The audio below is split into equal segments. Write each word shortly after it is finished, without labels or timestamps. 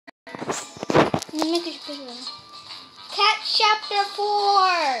Make it bigger. Cat Chapter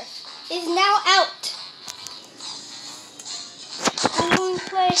 4 is now out. I'm going to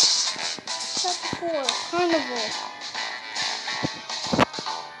play Chapter 4, Carnival.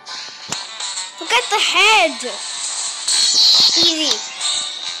 Look at the head. Easy.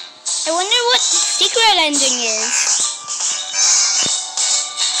 I wonder what the secret ending is.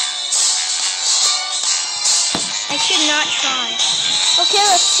 I should not try. Okay,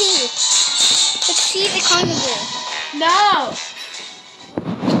 let's see. Let's see the carnival. No!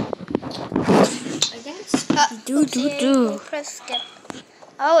 I think it's do. Press skip.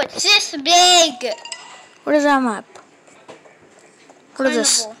 Oh, it's this big. What is that map? What is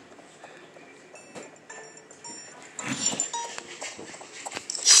this? Carnival.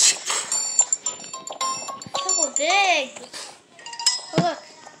 So big. Oh, look.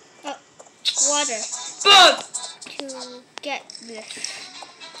 Oh, water. To get this.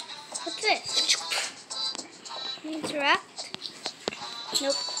 What's this? Interact?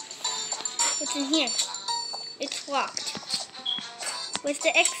 Nope. What's in here? It's locked. Where's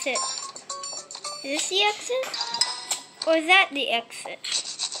the exit? Is this the exit? Or is that the exit?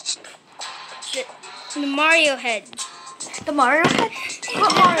 The Mario head. The Mario head?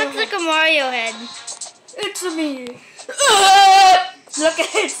 What That Mario looks head? like a Mario head. It's me. Look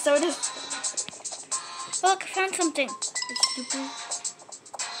at it, so does. Oh, look, I found something. It's stupid.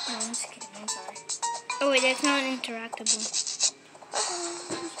 No, I'm just kidding. I'm sorry. Oh wait, that's not interactable.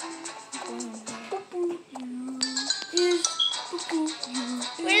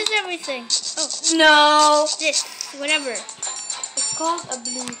 Where's everything? Oh, No. this, whatever. It's called a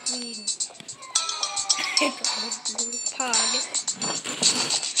blue queen. Pod.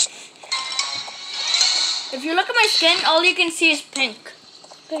 If you look at my skin, all you can see is pink.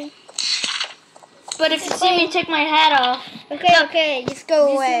 Okay. But if you see me take my hat off, Okay, just go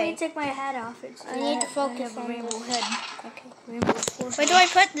if you see away. me take my hat off, it's I need to focus on rainbow this. head. Okay. Rainbow forehead. Where do I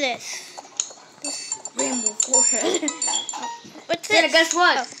put this? Rainbow forehead. What's Then this? guess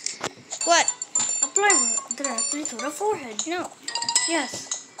what? Oh. What? Apply directly to the forehead. No. Yes.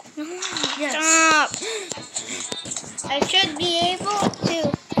 No. Yes. Stop. I should be able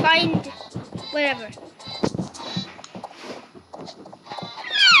to find whatever.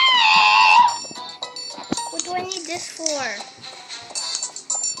 What do I need this for?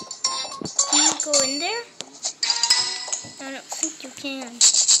 Can you go in there? I don't think you can.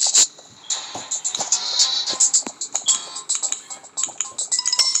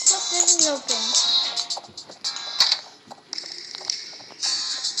 Look, this is open.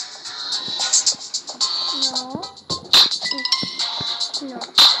 No. No.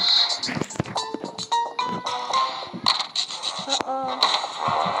 Uh-oh.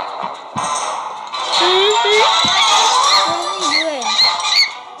 What are you doing?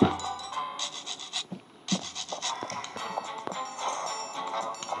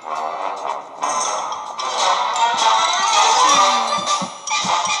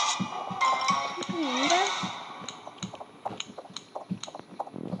 Remember?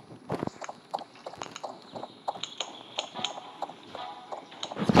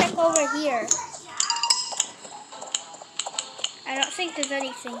 Check over here. I don't think there's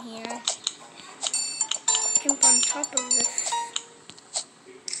anything here. Jump on top of this.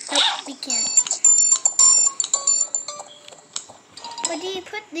 Nope, we can't. Where do you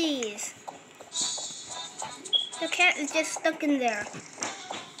put these? The cat is just stuck in there.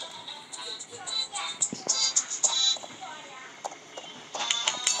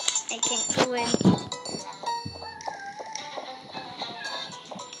 I can't go in.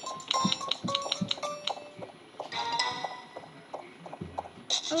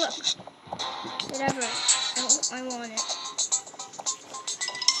 Oh look. Whatever. I want it.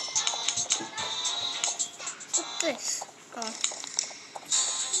 What's this? Oh.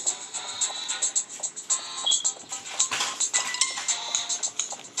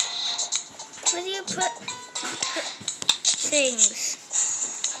 Where do you put things?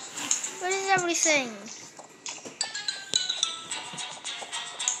 What is everything?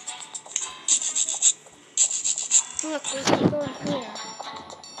 Look, we can go in here.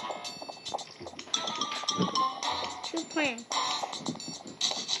 2 plants.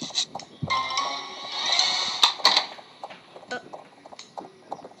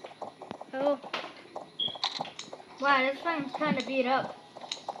 Oh. Wow, this one's kind of beat up.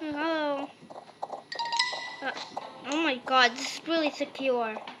 Hello. Oh my god, this is really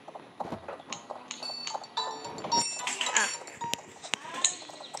secure.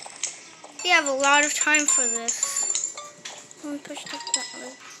 We have a lot of time for this. Let me push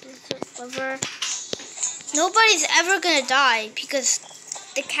this lever. Nobody's ever gonna die because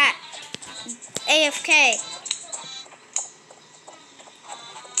the cat AFK.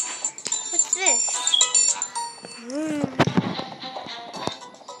 What's this?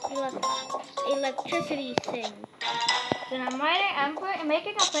 Electricity thing. Then I'm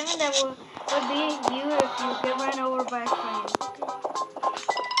making a payment that would be you if you get ran over by a train.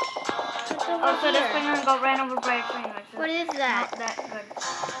 Oh, so this penguin got ran over by a train. Like What is that? Not that good.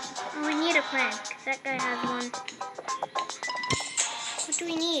 Oh, we need a plank. That guy has one. What do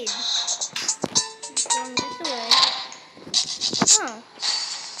we need? Going this way. Oh.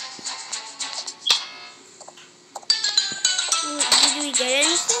 Did we get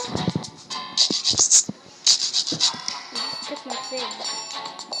anything? I just took my thing.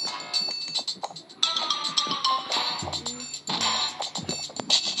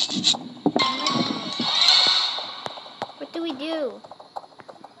 What do we do?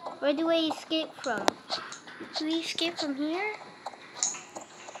 Where do we escape from? Do we escape from here?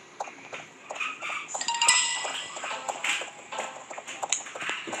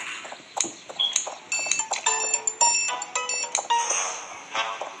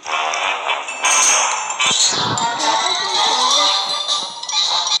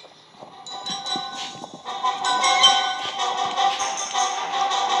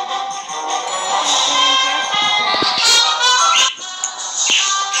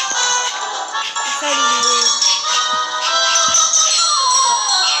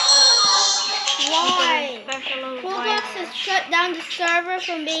 Why? Roblox has shut down the server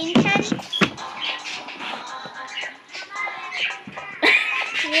from being 10.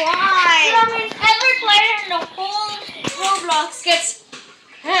 Why? That means every player in the whole Roblox gets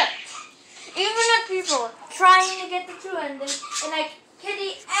hit. Even the people trying to get the two endings, and like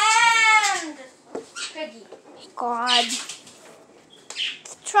Kitty and Piggy. God.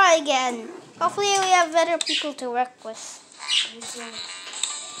 Let's try again. Hopefully we have better people to work with.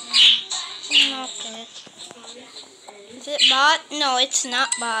 Okay. Is it bot? No, it's not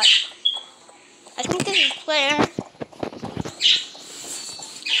bot. I think this is player.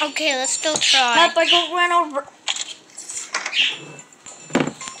 Okay, let's still try. Help, I got ran over.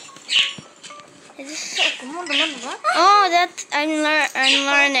 Is this so... Oh, that's... I'm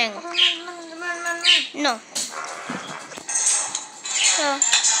learning. No. So,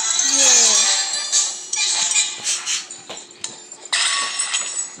 yeah.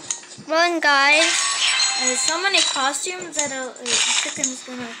 Run, guys. There's so many costumes that a chicken is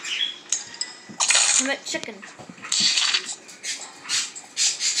gonna commit chicken.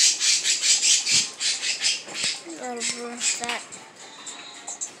 That.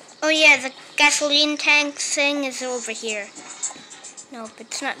 Oh yeah, the gasoline tank thing is over here. Nope,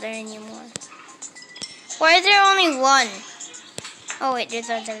 it's not there anymore. Why is there only one? Oh wait, there's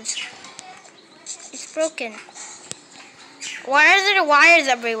others. It's broken. Why are there wires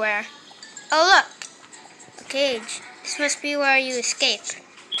everywhere? Oh look, a cage. This must be where you escape.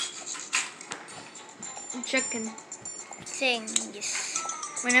 Chicken. Thing,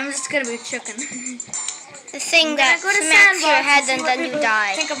 yes. My name is just gonna be chicken. The thing that smacks your head and then you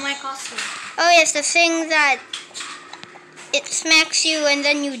die. Think of my costume. Oh yes, the thing that it smacks you and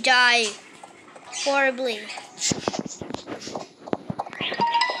then you die horribly.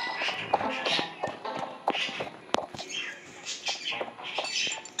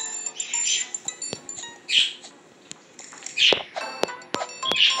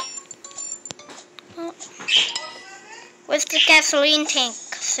 What's the gasoline tank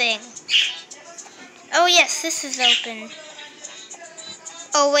thing? Oh yes, this is open.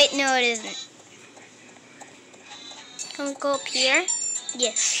 Oh wait, no it isn't. Can we go up here?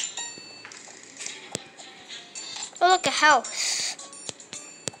 Yes. Oh look, a house.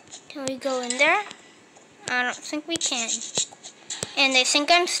 Can we go in there? I don't think we can. And I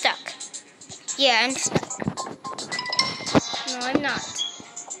think I'm stuck. Yeah, I'm stuck. No, I'm not.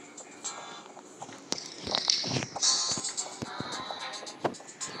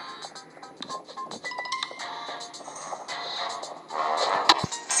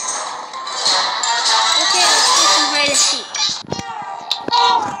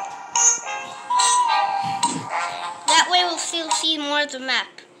 That way we'll still see more of the map.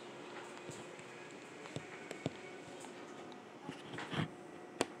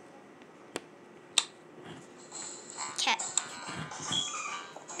 Cat.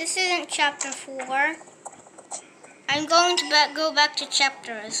 This isn't chapter 4. I'm going to go back to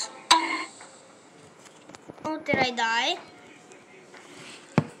chapters. Oh, did I die?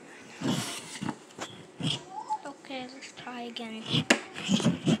 Okay, let's try again.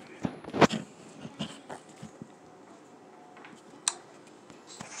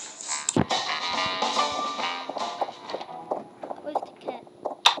 Where's the cat?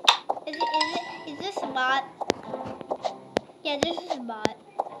 Is it? bot? Yeah, this is a bot.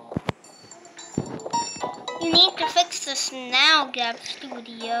 You need to fix this now, Gab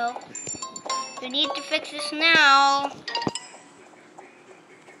Studio. You need to fix this now.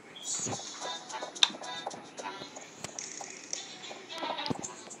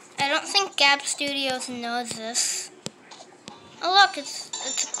 I don't think Gab Studios knows this. Oh look, it's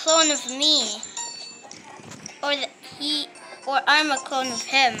a clone of me. Or I'm a clone of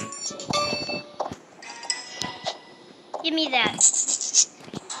him. Give me that.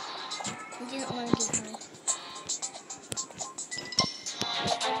 I didn't want to give me.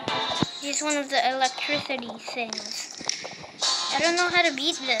 He's one of the electricity things. I don't know how to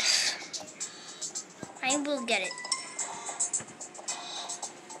beat this. I will get it.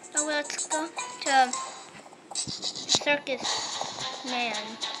 So let's go to Circus Man.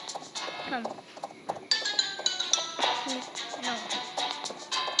 Come. No.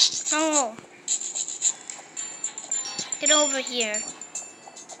 No. Get over here.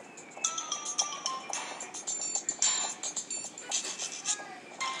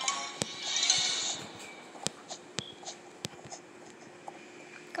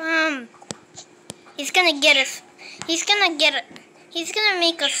 Come. He's gonna get us. He's gonna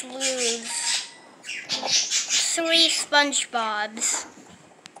make us lose 3 SpongeBobs.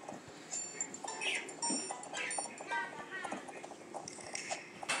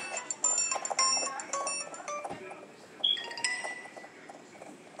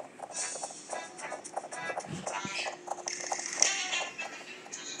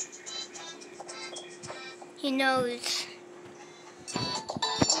 He knows.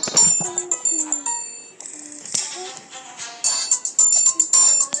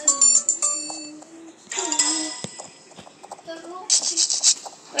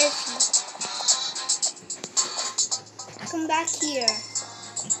 Where's he? Come back here.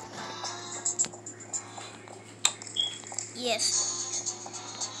 Yes.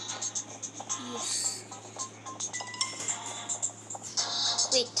 Yes.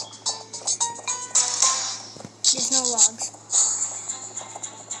 Wait. There's no logs.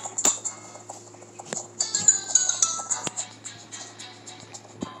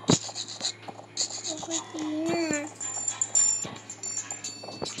 Over here.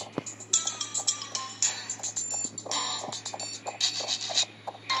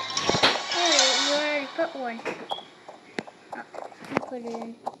 Oh, you already put one. Oh, you put it in.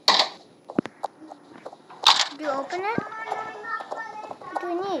 Did you open it? What do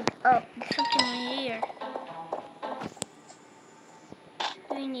we need? Oh, there's something in here.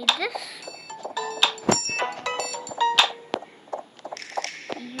 Do we need this?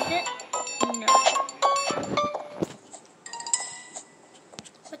 Use it? No.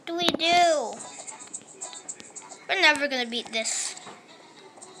 What do we do? We're never gonna beat this.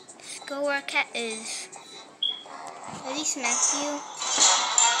 Let's go where our cat is. Did he smack you?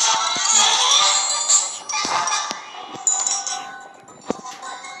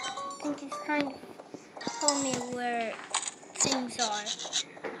 I think he's trying to tell me where things are.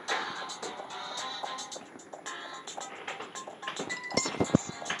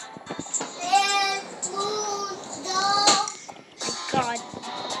 God,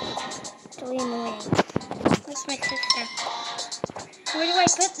 it's really annoying. Where's my sister? Where do I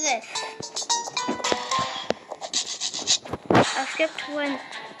put this? I'll skip to one.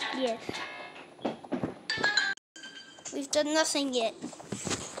 Yes. We've done nothing yet.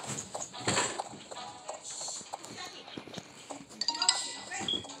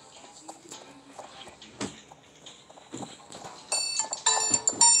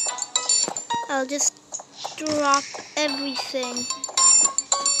 I'll just drop everything.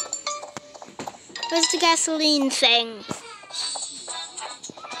 Where's the gasoline thing?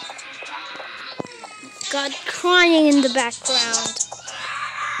 God crying in the background.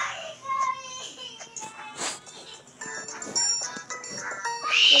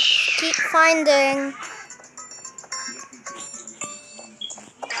 Let's keep finding.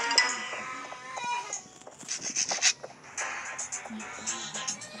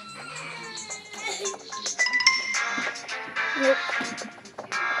 Nope.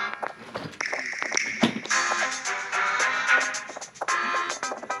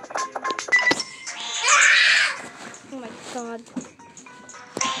 Oh my God.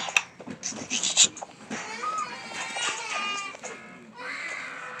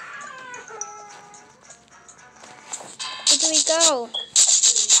 Where do we go?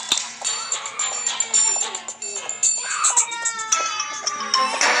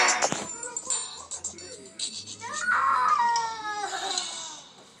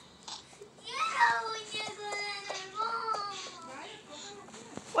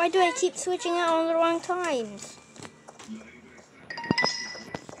 Why do I keep switching out all the wrong times?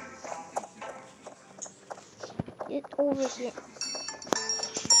 Get over here.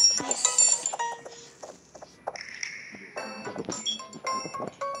 Yes.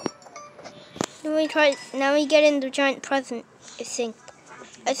 Now we get in the giant present, I think.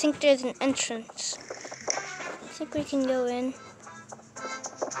 I think there's an entrance. I think we can go in.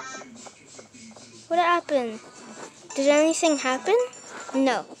 What happened? Did anything happen?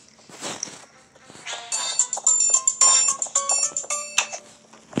 No.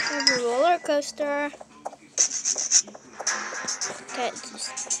 I have a roller coaster. Cat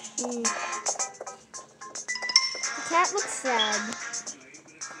just, The cat looks sad.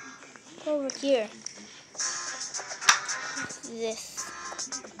 Go over here. What's this?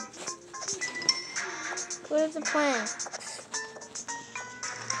 What are the plants?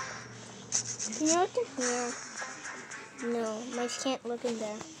 Can you look in here? No, mice can't look in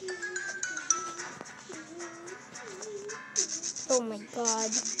there. Oh my god.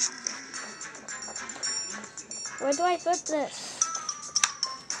 Where do I put this?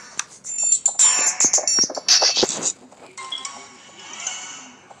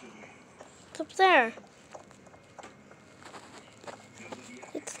 It's up there.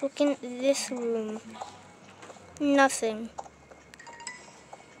 Let's look in this room. Nothing.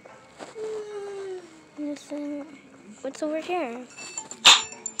 Nothing. What's over here?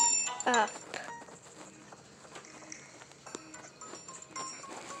 Up.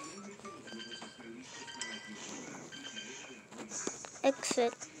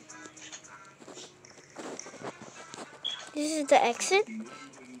 Exit. This is the exit?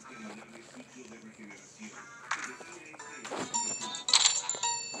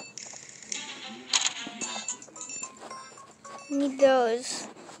 Need those.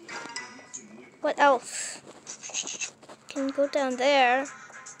 What else? Can go down there.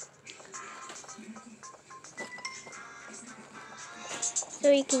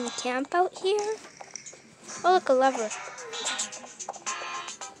 So you can camp out here? Oh, look, a lever.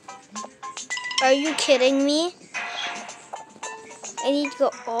 Are you kidding me? I need to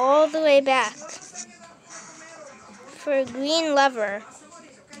go all the way back for a green lever.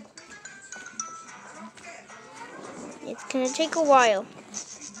 It's gonna take a while.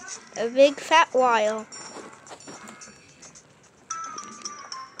 A big fat while.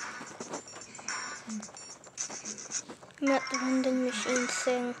 I'm at the vending machine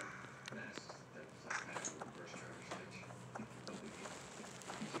thing.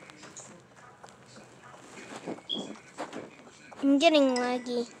 I'm getting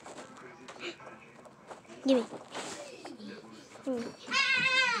laggy. Gimme.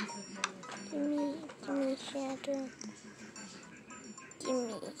 Gimme shadow.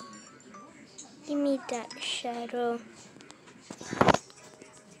 Gimme that shadow.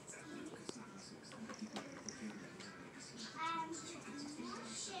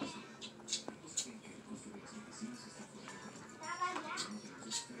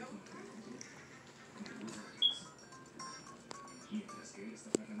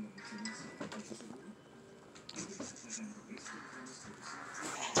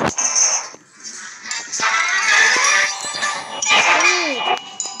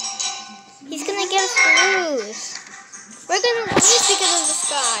 He's gonna get us to lose. We're gonna lose because of the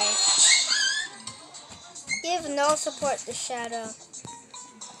sky. Give no support to Shadow.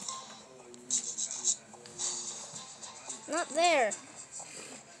 Not there.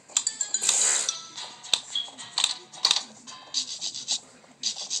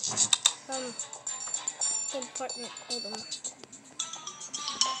 Important item.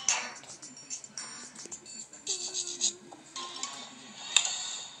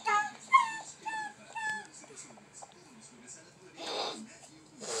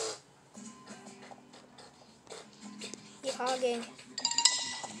 You're hogging.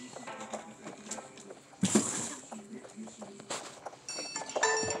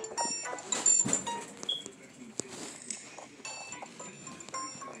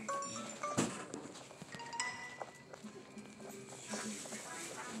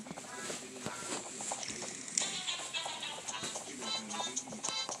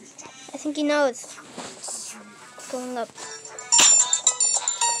 I think he knows. Going up.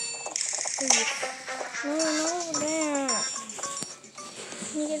 No, no, there.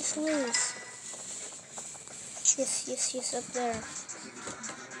 He gets loose. Yes, up there.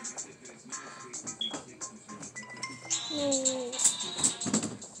 No.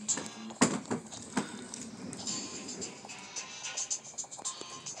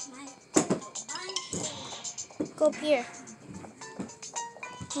 Go up here.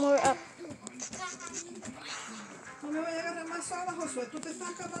 More up. una soda, Josué. Tú te estás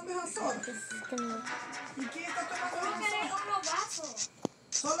acabando esa soda. ¿Y quién está tomando esa soda? Unos vasos.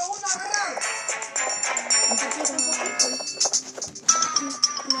 Solo uno agarrado.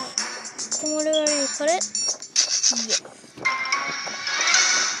 Then whatever you put it. Yeah.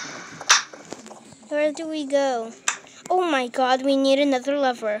 Where do we go? Oh my god, we need another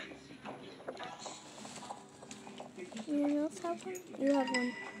lever. Anyone else have one? You have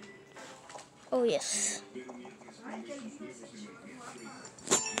one. Oh yes.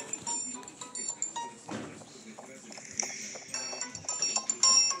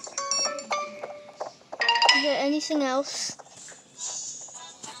 Is there anything else?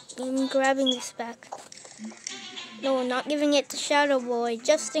 I'm grabbing this back. No, I'm not giving it to Shadow Boy,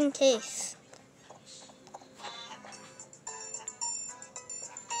 just in case.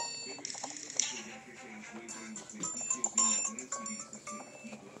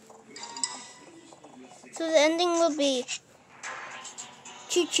 So the ending will be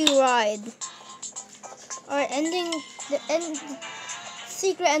Choo Choo Ride. Our ending,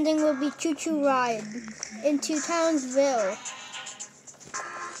 secret ending will be Choo Choo Ride into Townsville.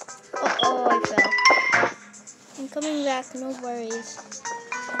 Uh-oh, I fell. I'm coming back, no worries.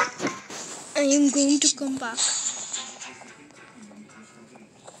 I am going to come back.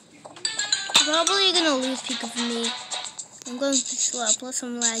 Probably gonna lose because of me. I'm going too slow, plus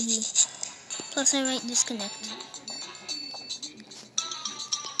I'm laggy. Plus I might disconnect.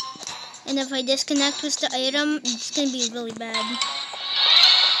 And if I disconnect with the item, it's gonna be really bad.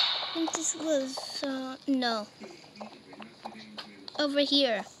 I think this was, no. Over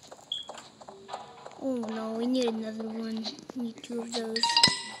here. Oh no, we need another one. We need 2 of those.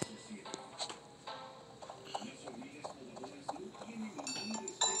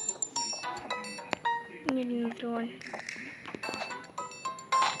 We need another one.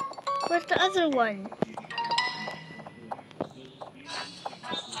 Where's the other one?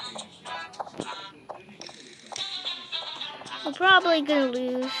 We're probably gonna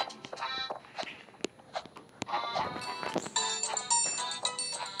lose.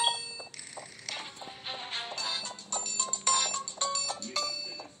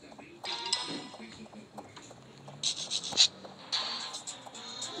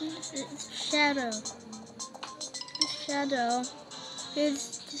 Shadow. Shadow.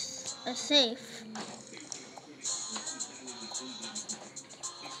 Here's just a safe.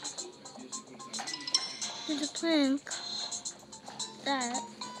 There's a plank. That.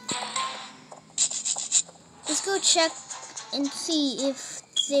 Let's go check and see if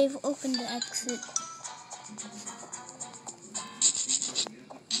they've opened the exit.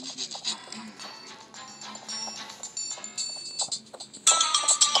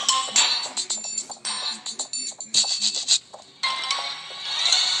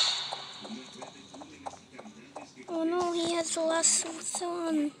 Oh no, he has the last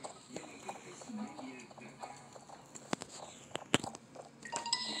one.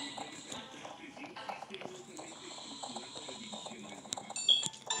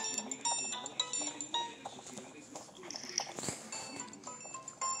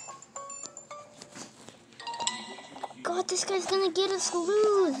 God, this guy's gonna get us to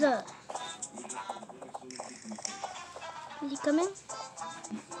lose. Is he coming?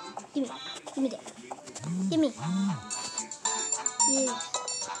 Give me that. Give me. Yes.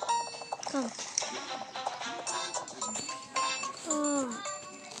 Come.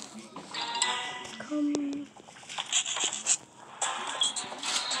 Come.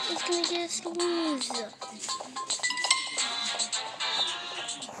 He's gonna get us to lose.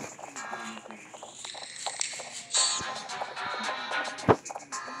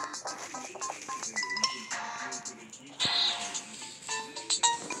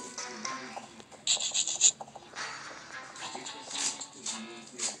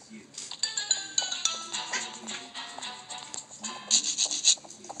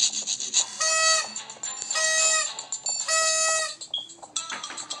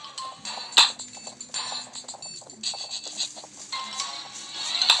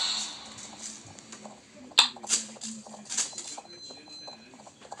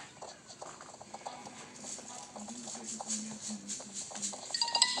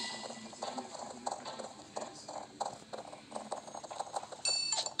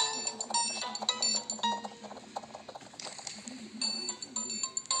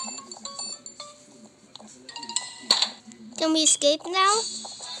 Can we escape now?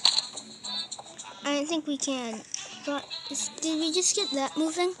 I don't think we can. But did we just get that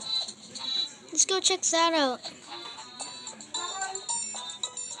moving? Let's go check that out.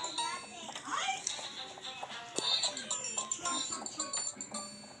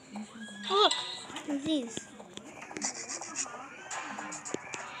 Oh, look, there's these.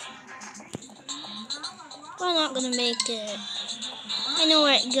 We're not gonna make it. I know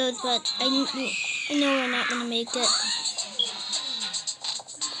where it goes, but I know we're not gonna make it.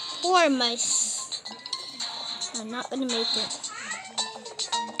 Poor mice. I'm not gonna make it.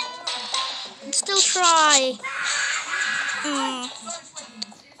 Still try.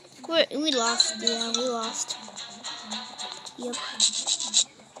 We lost. Yeah, we lost. Yep.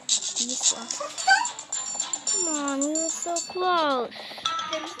 We just lost. Come on, we were so close.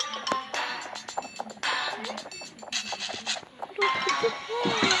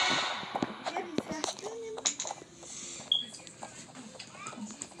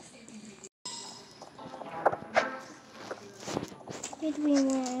 Did we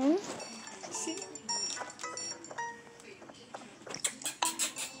win?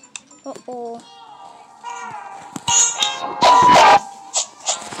 Uh-oh.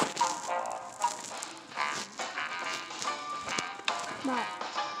 Bye.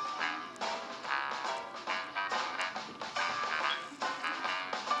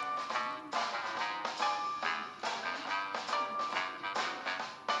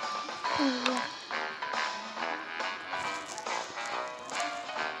 Oh,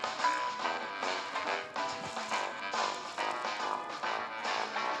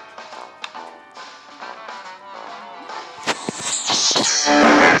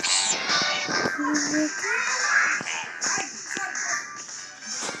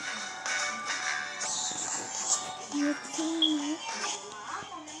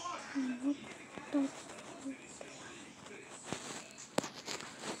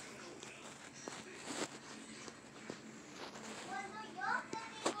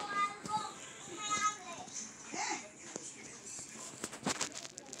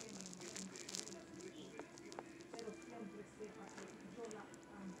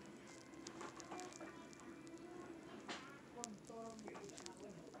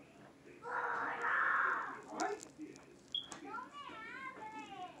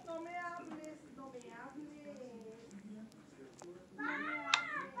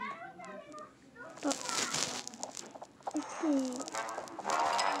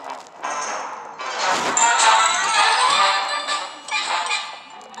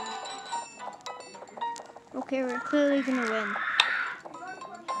 Okay, we're clearly gonna win.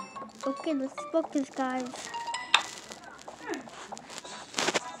 Okay, let's book this, guys.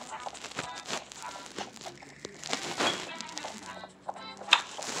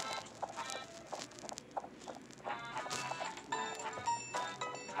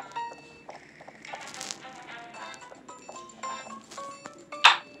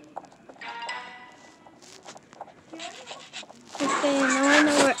 Okay, now I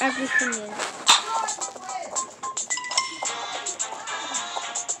know where everything is.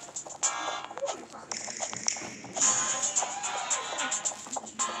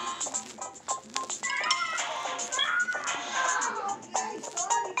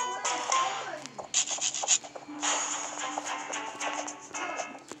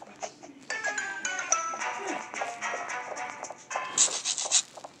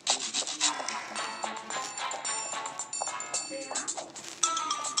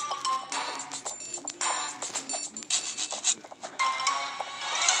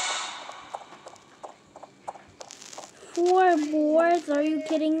 Four boards? Are you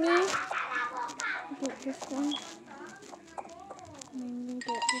kidding me? Get this one. And then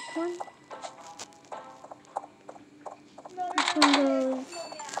get this one. This one goes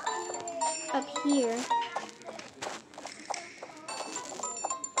up here.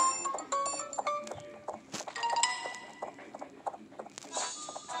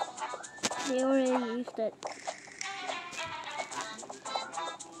 They already used it.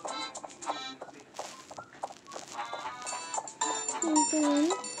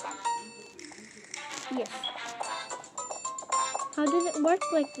 Yes. How does it work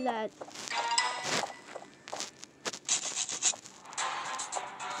like that?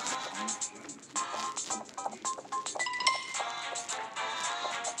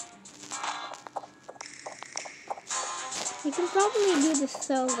 You can probably do this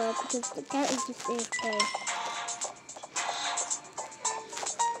solo because the cat is just AFK.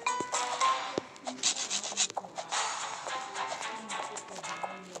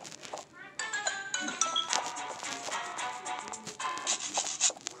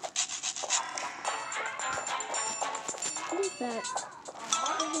 What is that?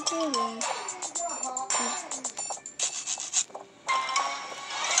 What is it doing?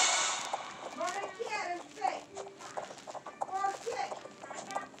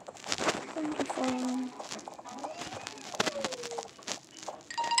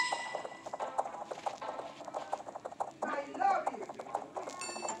 I love you.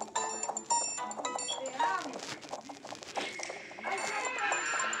 Te amo.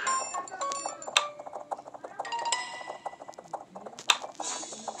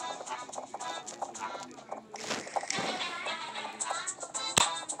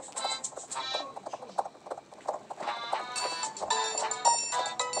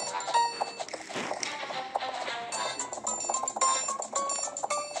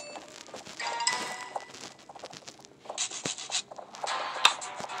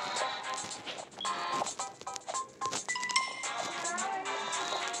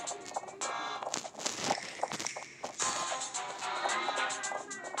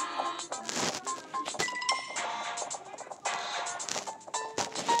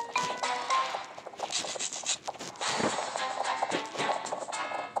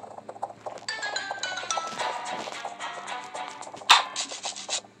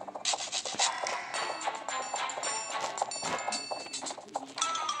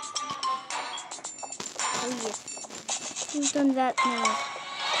 Oh yes. We've done that now.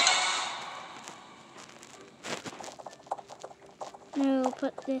 Now we'll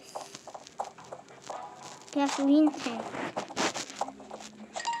put this gasoline tank.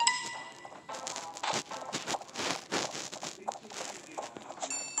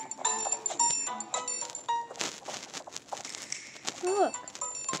 Look.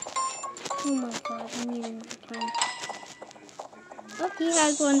 Oh my god, I need another tank. Oh, he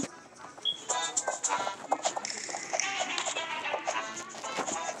has one.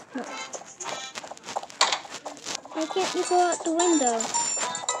 No. Why can't you go out the window?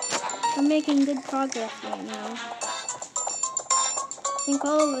 I'm making good progress right now. I think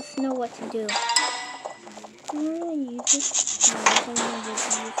all of us know what to do. I'm gonna use it. No, I'm gonna use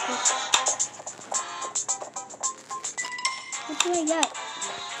it. What do I get?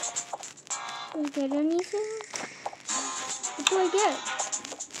 Do I get anything? What do I get?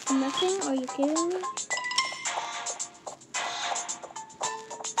 Nothing? Are you kidding me?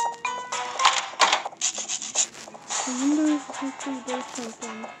 I wonder if it actually does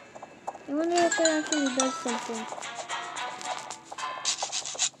something. I wonder if it actually does something.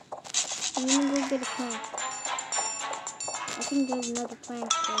 I'm gonna go get a plant. I think there's another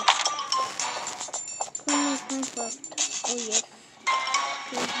plant there. One more plant left. Oh yes.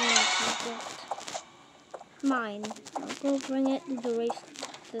 There's one more plant left. Mine. I'll go bring it to erase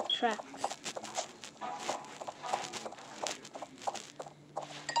the tracks.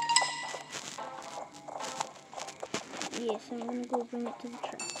 Yes, I'm gonna go bring it to the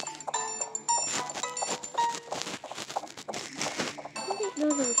tracks. I think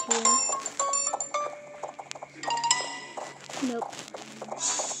those over here. Nope.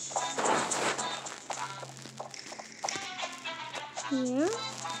 Here?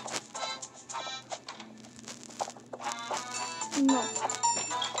 No.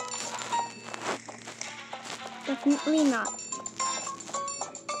 Definitely not.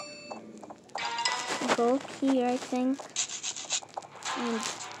 Go here, I think. And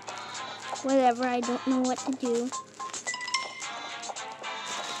whatever, I don't know what to do.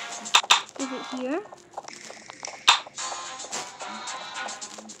 Is it here?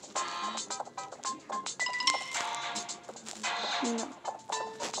 No.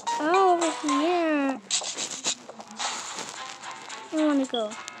 Oh, over here. I want to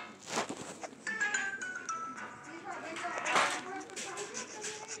go.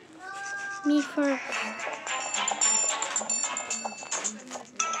 Me first.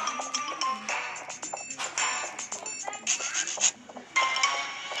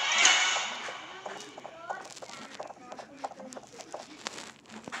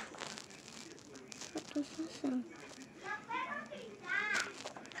 What does this thing?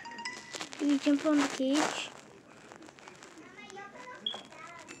 Do we jump on the cage?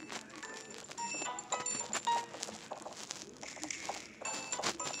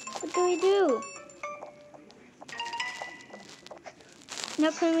 What do we do?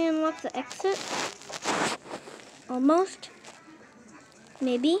 Now can we unlock the exit? Almost.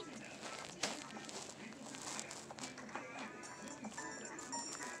 Maybe.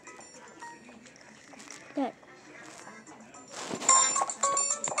 That.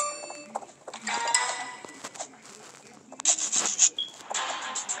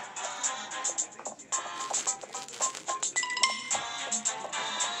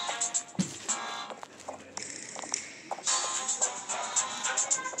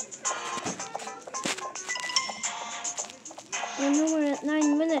 I know we're at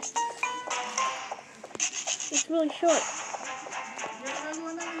 9 minutes. It's really short.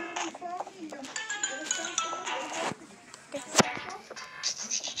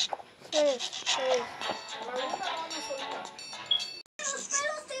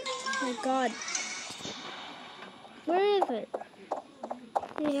 Oh my god. Where is it?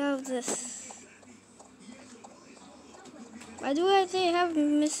 They have this. Why do they have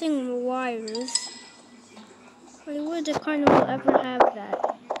missing wires? Why would the carnival ever have that?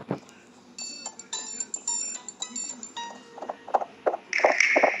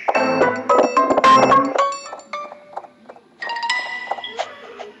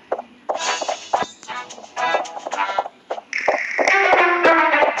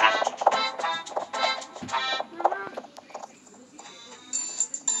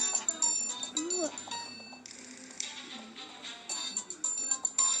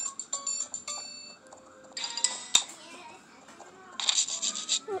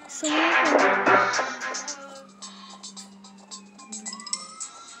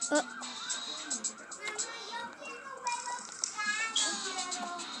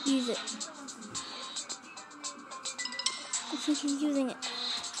 Use it. I think he's using it.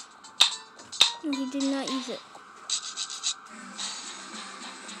 No, No, he did not use it.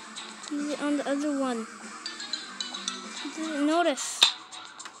 Use it on the other one. He didn't notice.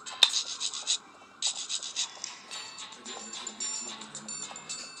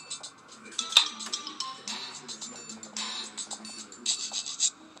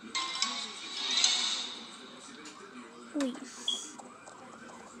 Wait.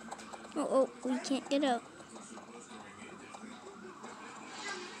 Oh, we can't get out.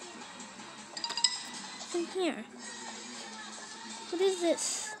 What's in here? What is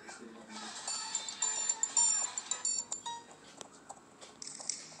this?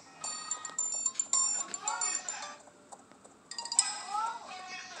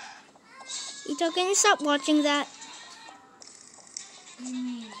 Ito, can you stop watching that?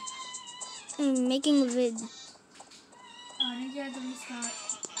 I'm making a vid. Oh, did you have to restart?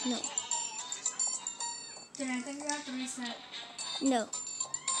 No. Then I think you have to reset. No.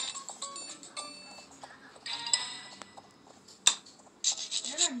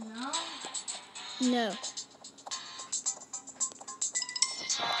 I don't know. No.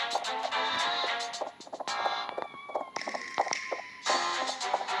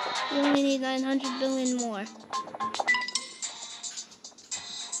 You only need 900 billion more.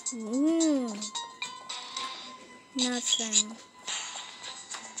 Ooh. Nothing.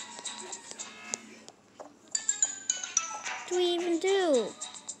 What do we even do?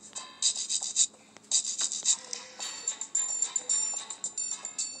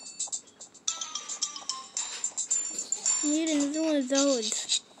 I need another one of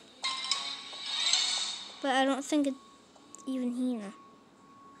those. But I don't think it's even here.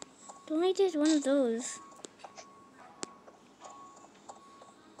 Don't I just one of those?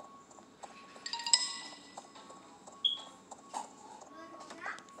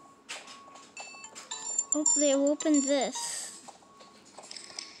 Oh, they opened this.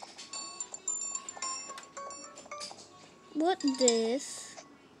 What this?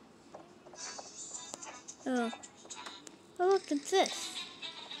 Oh. Oh, look at this.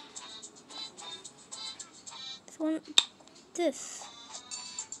 This one, this.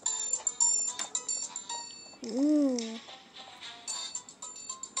 Ooh.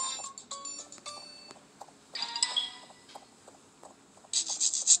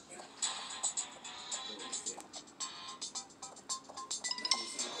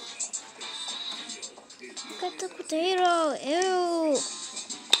 Look at the potato. Ew.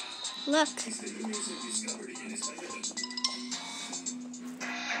 Look.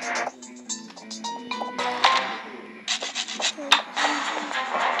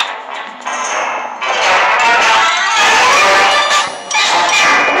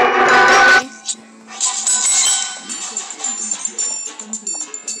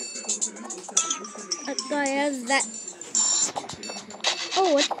 Guy has that.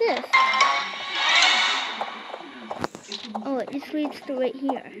 Oh, what's this? Oh, it just leads to right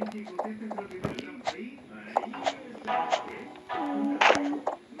here.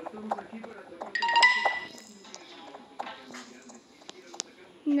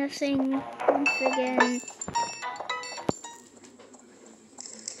 Nothing once again.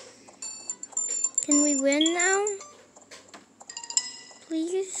 Can we win now?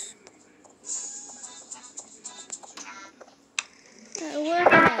 Please? That'll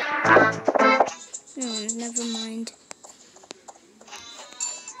work out. Oh, never mind.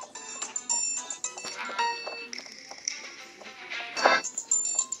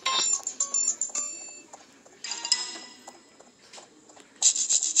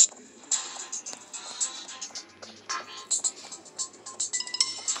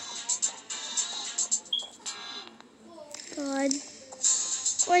 God,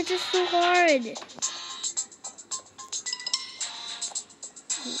 why is this so hard?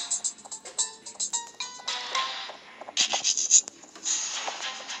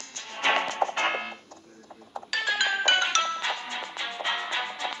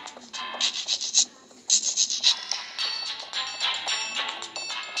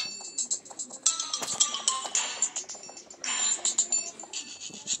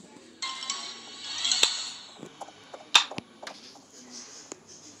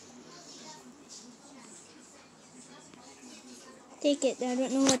 Take it, I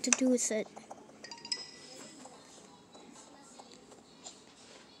don't know what to do with it.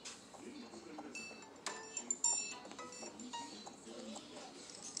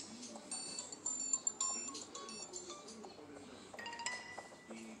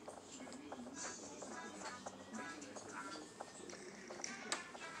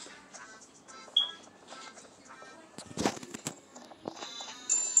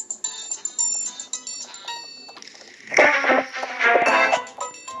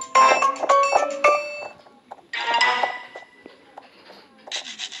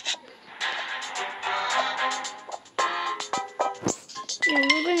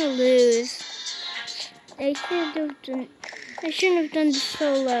 shouldn't have done the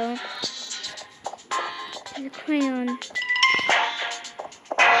solo. The crayon.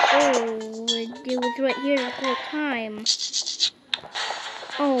 Oh, it was right here the whole time.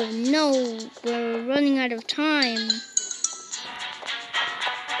 Oh no, we're running out of time.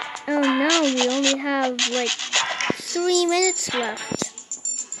 Oh no, we only have like 3 minutes left.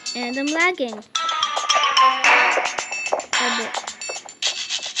 And I'm lagging. A bit.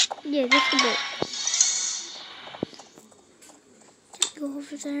 Yeah, just a bit. Just go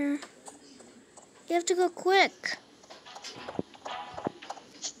over there. You have to go quick.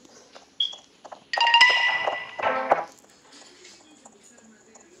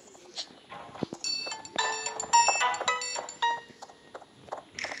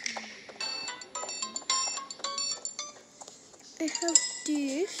 I have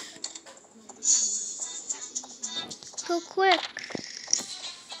this. Go quick.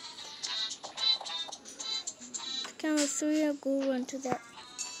 Count of 3, I'll go run to that.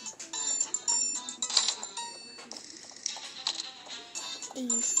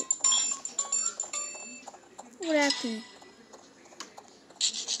 Easy. What happened?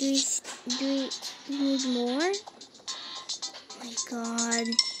 Do we need more? Oh my god.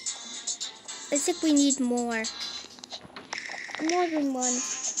 I think we need more. More than one.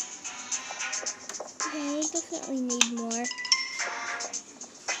 Yeah, we definitely need more.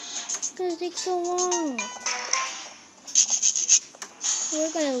 It's gonna take so long.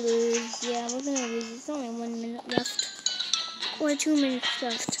 We're gonna lose. Yeah, we're gonna lose. There's only 1 minute left. Or 2 minutes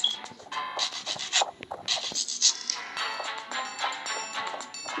left.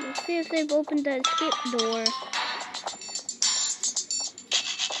 Let's see if they've opened that escape door.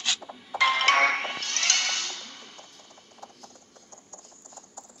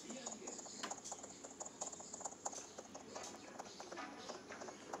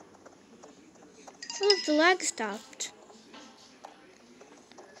 Oh, the lag stopped.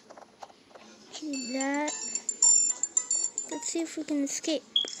 Need that. Let's see if we can escape.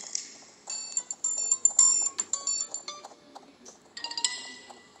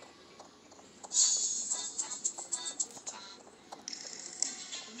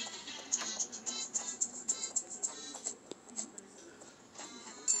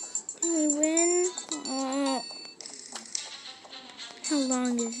 Can we win? Oh. How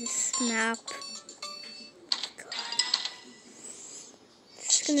long is this map? God.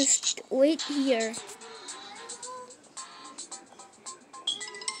 Just gonna wait here.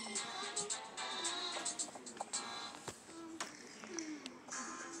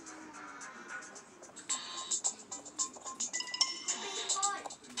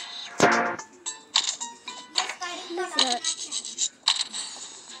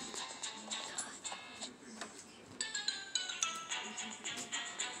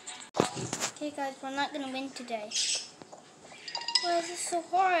 Okay guys, we're not gonna win today. Why is this so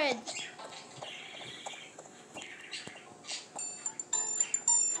hard?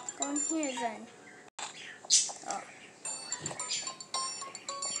 Go in here then. Oh.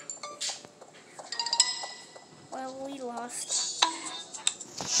 Well, we lost.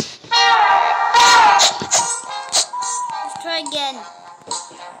 Let's try again.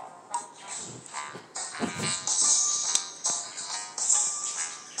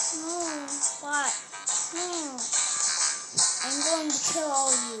 No, what? No. I'm going to kill all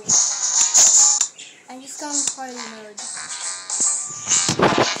of you. I'm just going to party mode.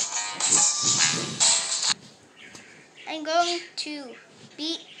 I'm going to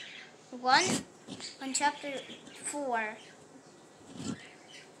beat 1 on chapter 4.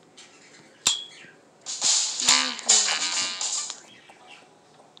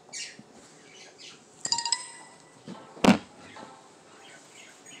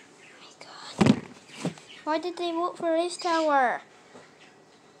 Why did they vote for Race Tower?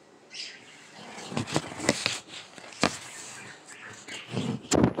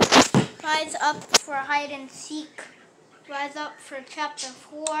 Rise up for hide and seek. Rise up for chapter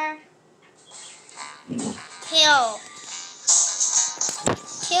 4. Kill.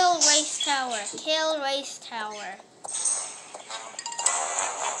 Kill Race Tower. Kill Race Tower.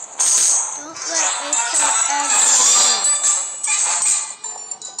 Don't let Race Tower ever escape.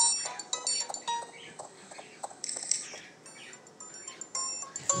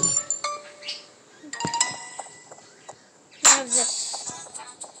 This.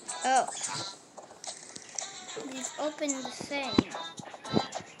 Oh. We've opened the thing.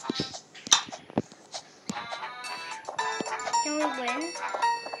 Can we win?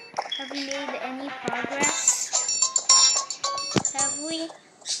 Have we made any progress? Have we?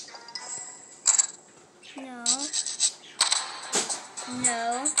 No. No.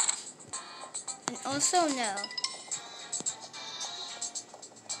 And also no.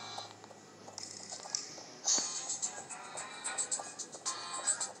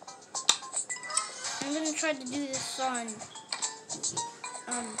 try to do this on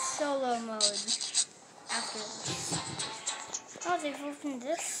solo mode after this. Oh, they've opened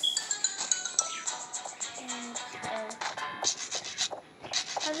this. And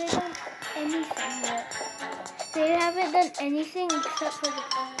have they done anything yet? They haven't done anything except for the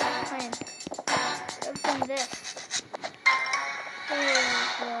plan. Open this.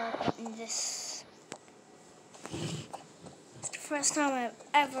 Open this. It's the first time I've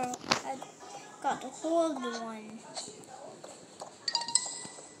ever got to hold one.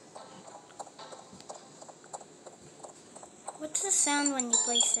 What's the sound when you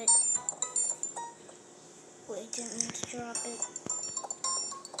place it? Wait, didn't mean to drop it.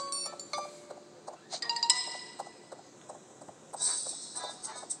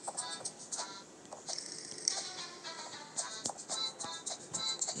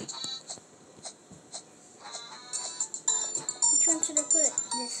 Which one should I put?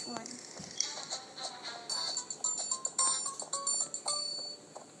 This one.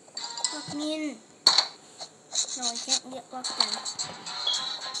 Lock me in. No, I can't get locked in.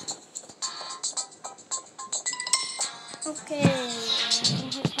 Okay,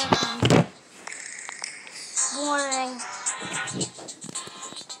 nothing has happened. Boring.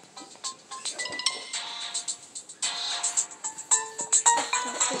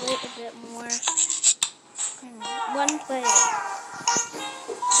 Have to wait a bit more. One player.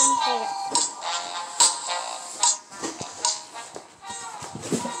 One player.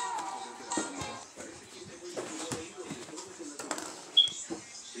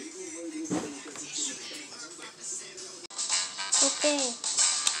 Okay.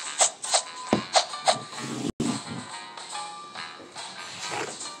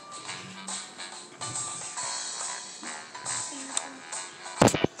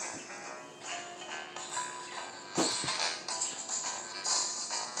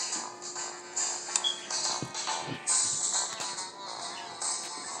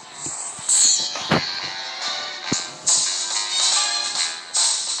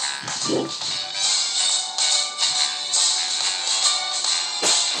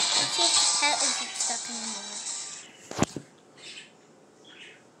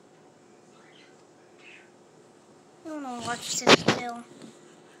 I don't know, watch this still.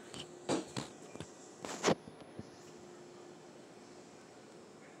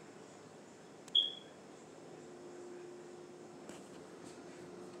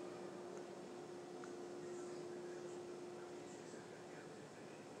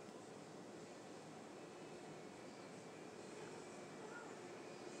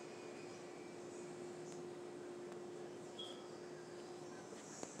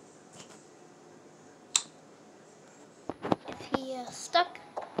 Stuck.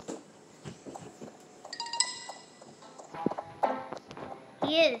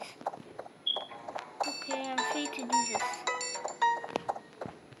 He is. Okay, I'm free to do this.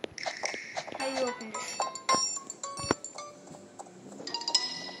 How do you open this?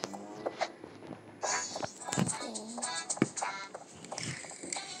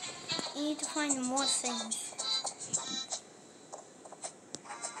 I need to find more things.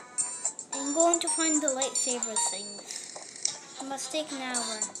 I'm going to find the lightsaber things. It must take an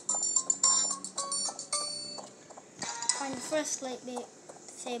hour. Find the first lightsaber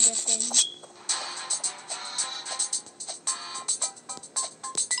thing.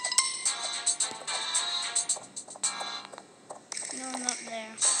 No, not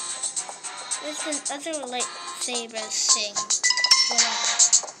there. There's another lightsaber thing. Whatever.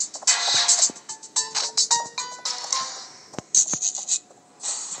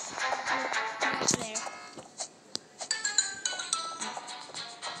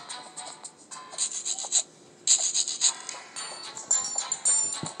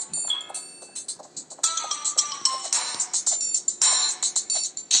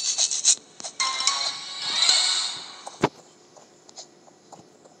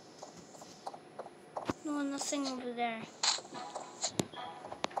 No, nothing over there.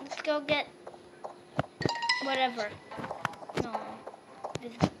 Let's go get whatever. No,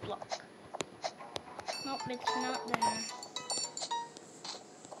 this block. Nope, it's not there.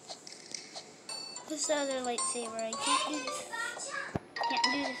 Where's the other lightsaber? I can't do this. Can't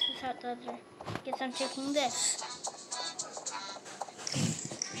do this without the other. Guess I'm taking this.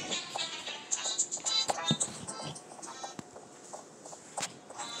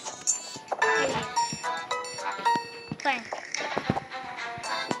 Clank.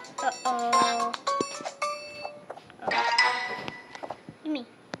 Uh-oh. Gimme.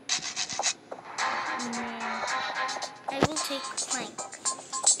 I will take Clank.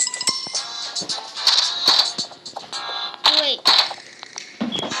 Wait.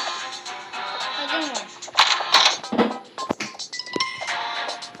 I didn't want.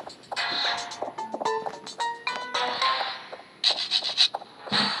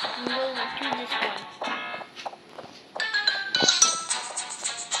 and go to this one.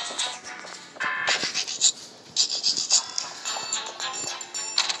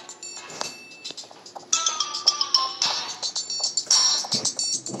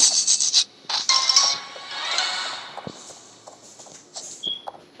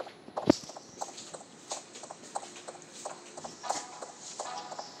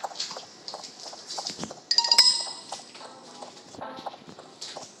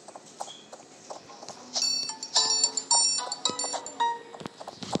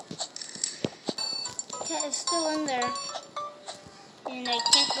 Cat is still in there, and I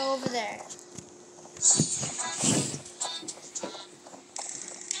can't go over there.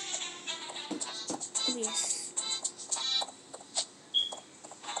 Yes.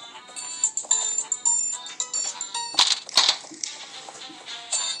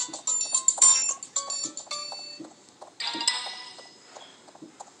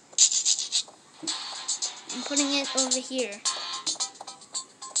 I'm putting it over here.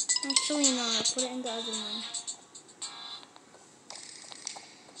 Actually, no, I'll put it in the other one.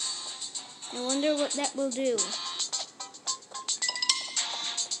 I wonder what that will do.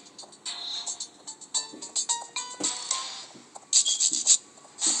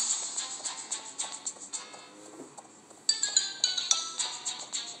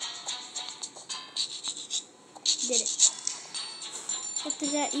 Did it. What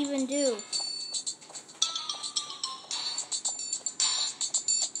does that even do?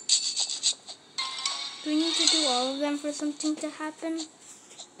 Do we need to do all of them for something to happen?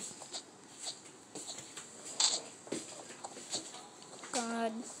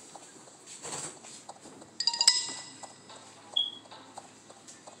 God.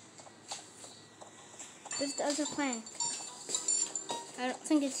 Where's the other plank? I don't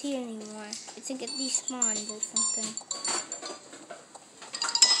think it's here anymore. I think it despawned or something.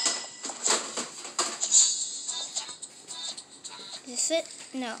 Is this it?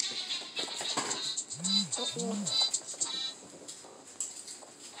 No. Uh-oh.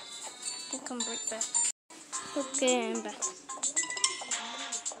 I'll come right back. Okay, I'm back.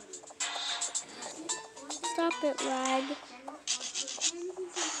 Stop it, lag.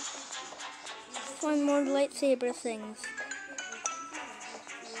 Find more lightsaber things.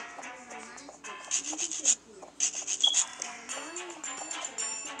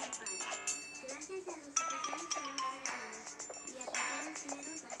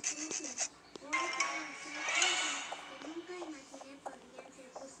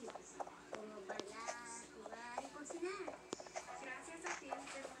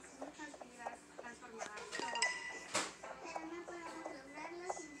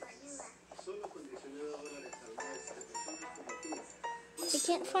 I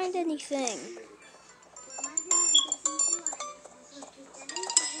can't find anything.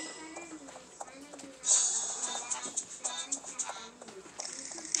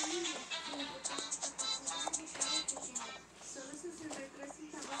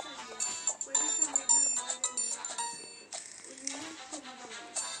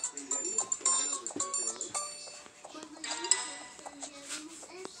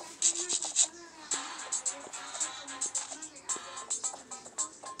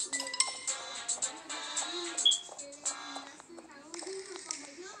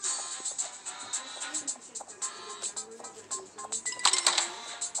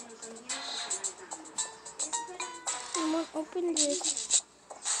 Someone open this.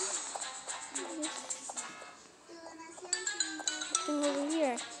 Something over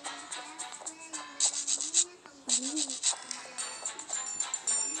here.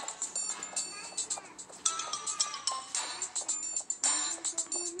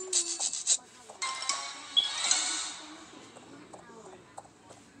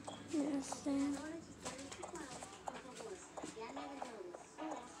 Nothing.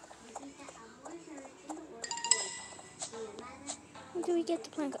 How do we get the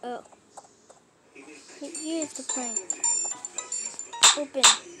plank? Oh. Here's the plank. Open.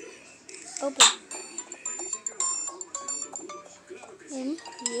 Open. In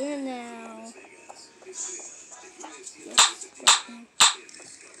here now. Yes, button.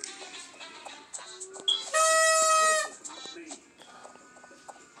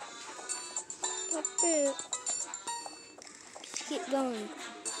 Stop it. Just keep going.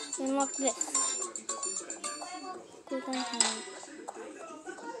 Unlock this. Go down here.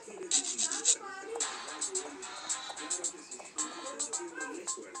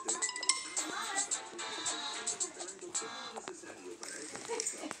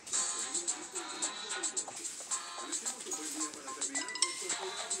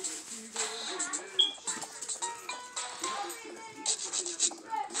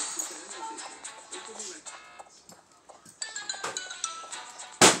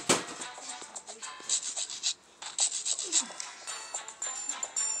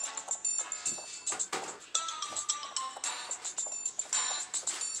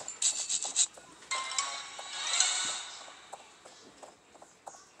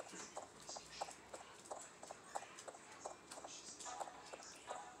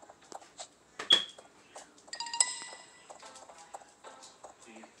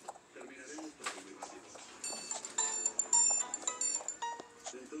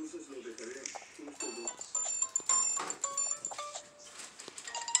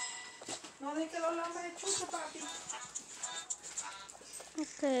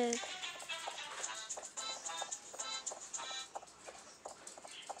 Okay.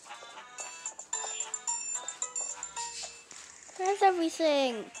 Where's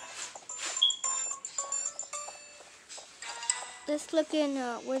everything? Let's look in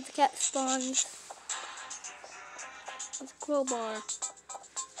where the cat spawns. With crowbar.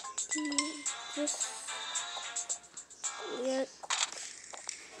 Just yeah.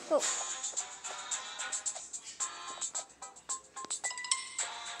 Oh.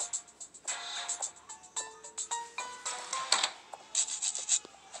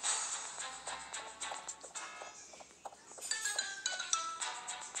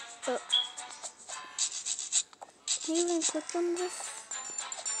 Can you even click on this?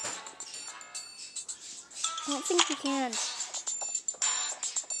 I don't think you can.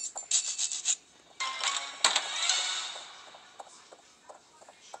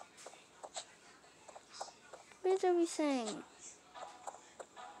 Where's everything?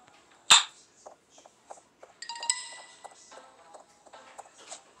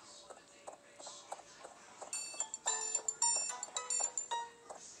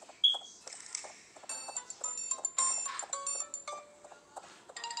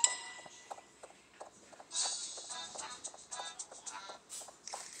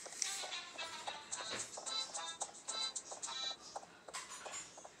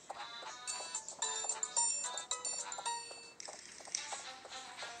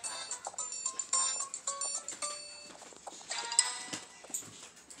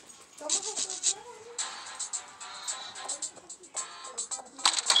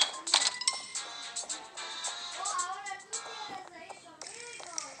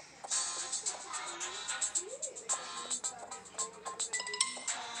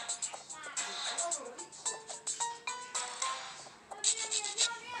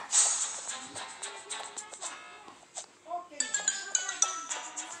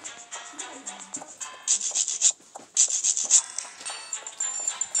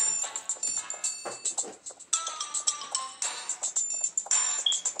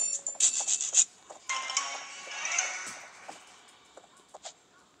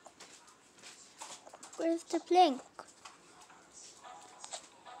 Where's the blink?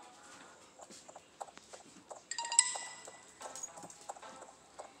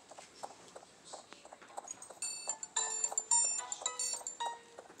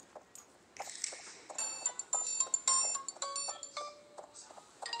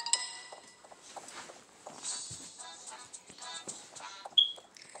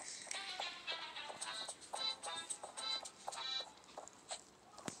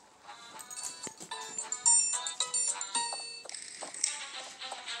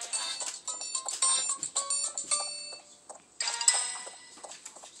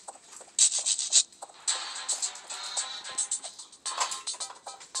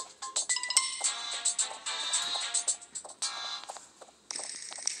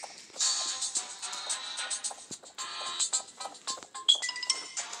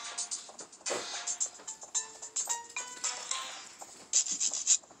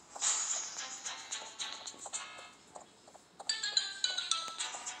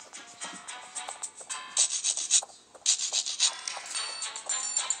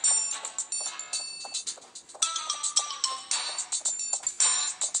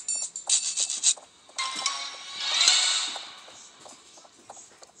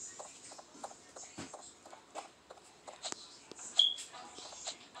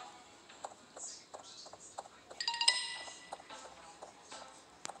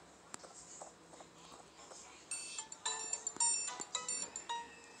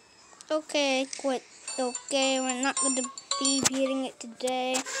 Okay, quit. Okay, we're not going to be beating it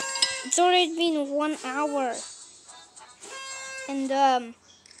today. It's already been 1 hour. And,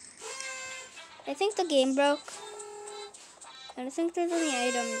 I think the game broke. I don't think there's any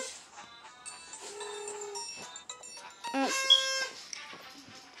items. I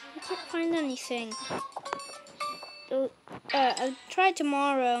can't find anything. So, I'll try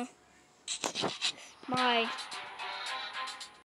tomorrow. Bye.